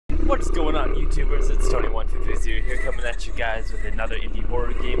What's going on, YouTubers? It's Tony1230 here, coming at you guys with another indie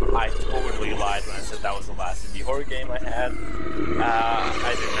horror game. I totally lied when I said that was the last indie horror game I had.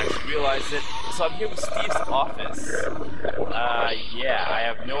 I didn't actually realize it. So I'm here with Steve's office. Yeah, I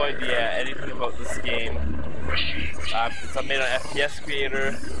have no idea anything about this game. It's made on FPS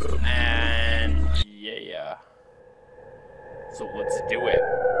Creator, and yeah. So let's do it.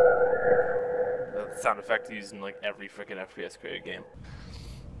 The sound effect used in like every freaking FPS Creator game.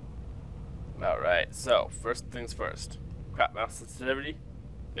 Alright, so first things first. Crap, mouse sensitivity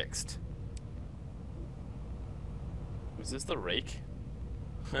fixed. Was this the rake?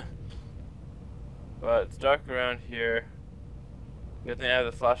 Well, it's dark around here. Good thing I have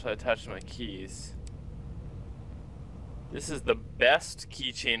the flashlight attached to my keys. This is the best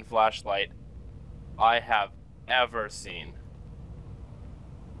keychain flashlight I have ever seen.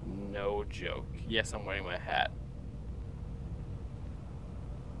 No joke. Yes, I'm wearing my hat.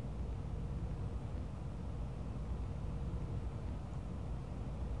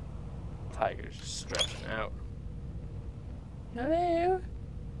 Tiger's just stretching out. Hello?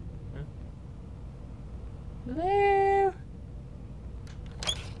 Huh? Hello?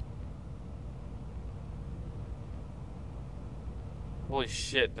 Holy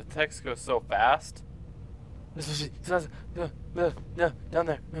shit, the text goes so fast. Down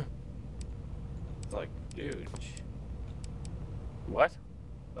there. It's like, dude. What?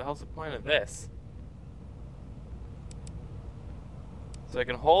 The hell's the point of this? So I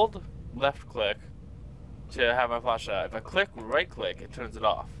can hold left click to have my flashlight. If I click right click, it turns it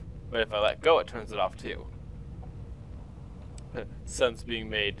off. But if I let go, it turns it off too. Sense being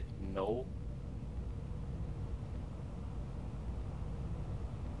made. No.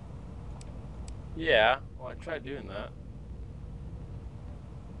 Yeah, well, I tried doing that.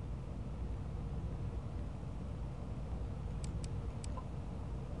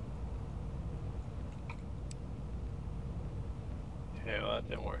 Okay, well, that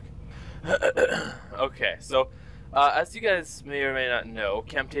didn't work. Okay, so as you guys may or may not know,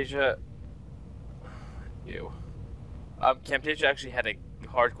 Camtasia Camtasia actually had a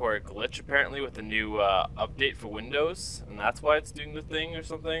hardcore glitch apparently with the new update for Windows, and that's why it's doing the thing or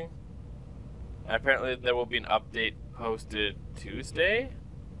something. And apparently there will be an update posted Tuesday,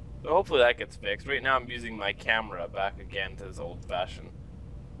 so hopefully that gets fixed. Right now I'm using my camera back again to this old-fashioned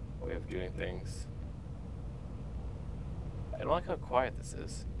way of doing things. I don't like how quiet this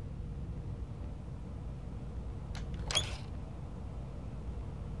is.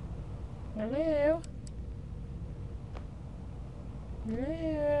 Hello?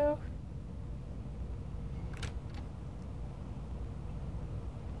 Hello?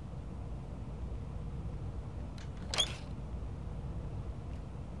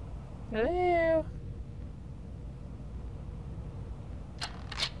 Hello?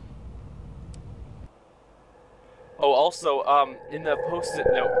 Oh, also, in the post-it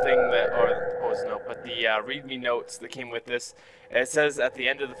note thing or the post-it note, but the readme notes that came with this, it says at the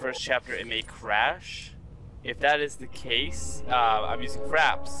end of the first chapter it may crash. If that is the case, I'm using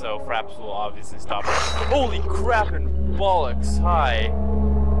Fraps, so Fraps will obviously stop it. Holy crap and bollocks! Hi.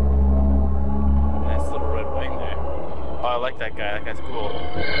 Nice little red wing there. Oh, I like that guy. That guy's cool.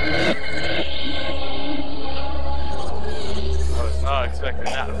 I was not expecting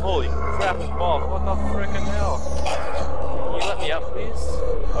that. Holy crap and balls! What the frickin' hell? Can you let me up, please?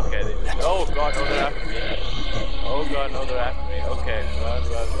 Okay. Oh god, no, they're after me. Oh god, no, they're after me. Okay. Run.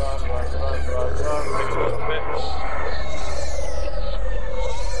 Bitch, bitch.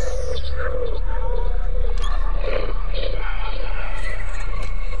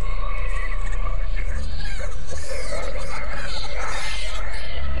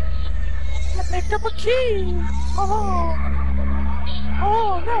 I picked up a key!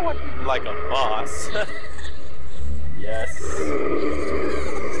 Oh, now what? Like a boss. Yes.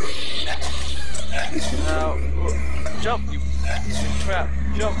 Now, jump, you crap,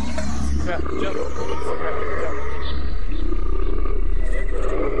 jump, crap, jump, crap, jump.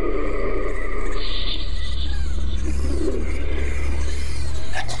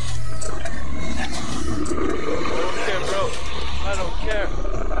 I don't care,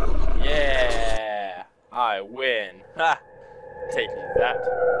 yeah, I win. Ha! Taking that.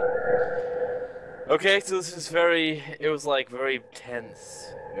 Okay, so this is it was like very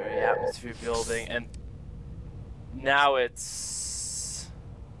tense, very atmosphere building, and now it's,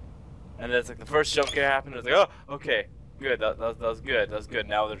 and then it's like the first jump scare happened, it's like, oh, okay, good, that was good, that was good.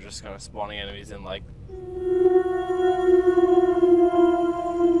 Now they're just kind of spawning enemies in like,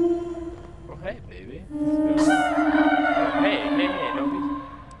 oh hey baby, oh, hey, don't be.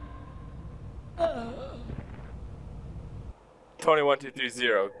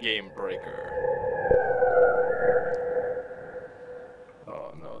 Tony1230 Game Breaker.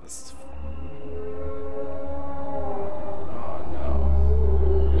 Oh no, this is. Oh no.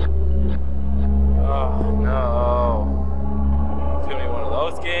 Oh no. It's gonna be one of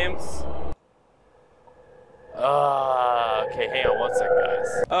those games. Okay, hang on one second,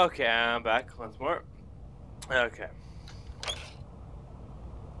 guys. Okay, I'm back once more. Okay.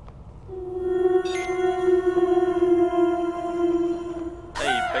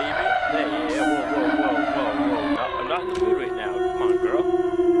 Hey, baby. Hey, yeah, whoa. No, I'm not in the mood right now. Come on, girl.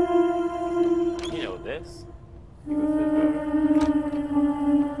 You know this. You go through the door.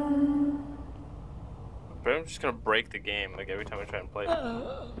 But I'm just gonna break the game like every time I try and play.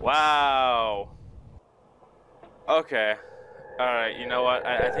 Wow. Okay. Alright, you know what?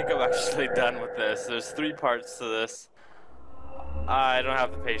 I think I'm actually done with this. There's 3 parts to this. I don't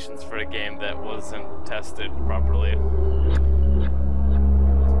have the patience for a game that wasn't tested properly.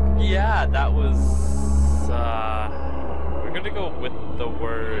 Yeah, that was, we're gonna go with the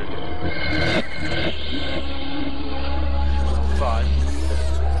word fun.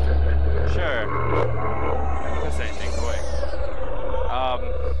 Sure. Press anything, boy.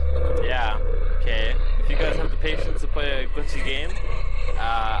 Yeah, okay. If you guys have the patience to play a glitchy game,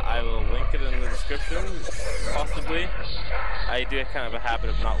 I will link it in the description, possibly. I do have kind of a habit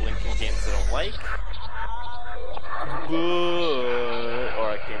of not linking games I don't like.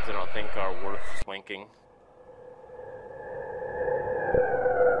 Or games I don't think are worth linking.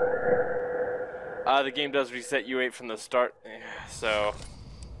 The game does reset U8 from the start, so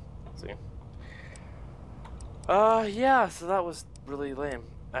let's see. Yeah, so that was really lame,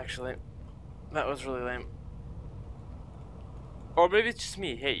 actually. That was really lame. Or maybe it's just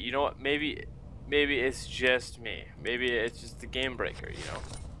me. Hey, you know what? Maybe it's just me. Maybe it's just the game breaker, you know.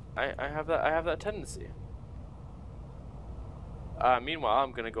 I have that tendency. Meanwhile,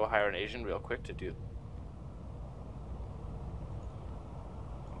 I'm gonna go hire an Asian real quick to do.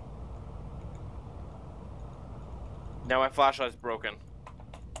 Now my flashlight's broken.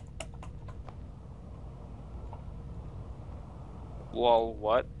 Lol,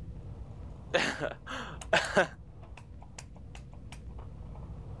 what?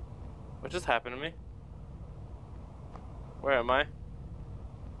 What just happened to me? Where am I?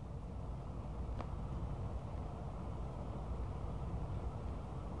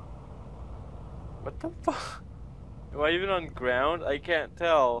 What the fuck? Am I even on ground? I can't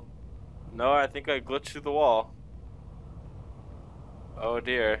tell. No, I think I glitched through the wall. Oh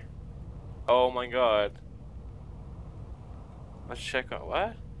dear. Oh my god. Let's check on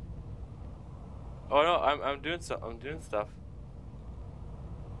what? Oh no, I'm doing stuff.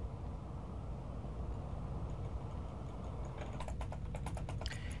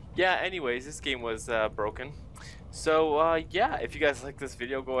 Yeah, anyways, this game was broken. So yeah, if you guys like this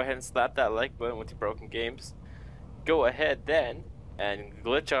video, go ahead and slap that like button with your broken games. Go ahead then and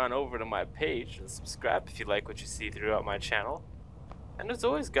glitch on over to my page and subscribe if you like what you see throughout my channel. And as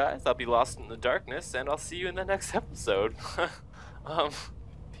always, guys, I'll be lost in the darkness, and I'll see you in the next episode.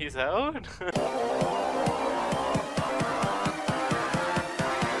 Peace out.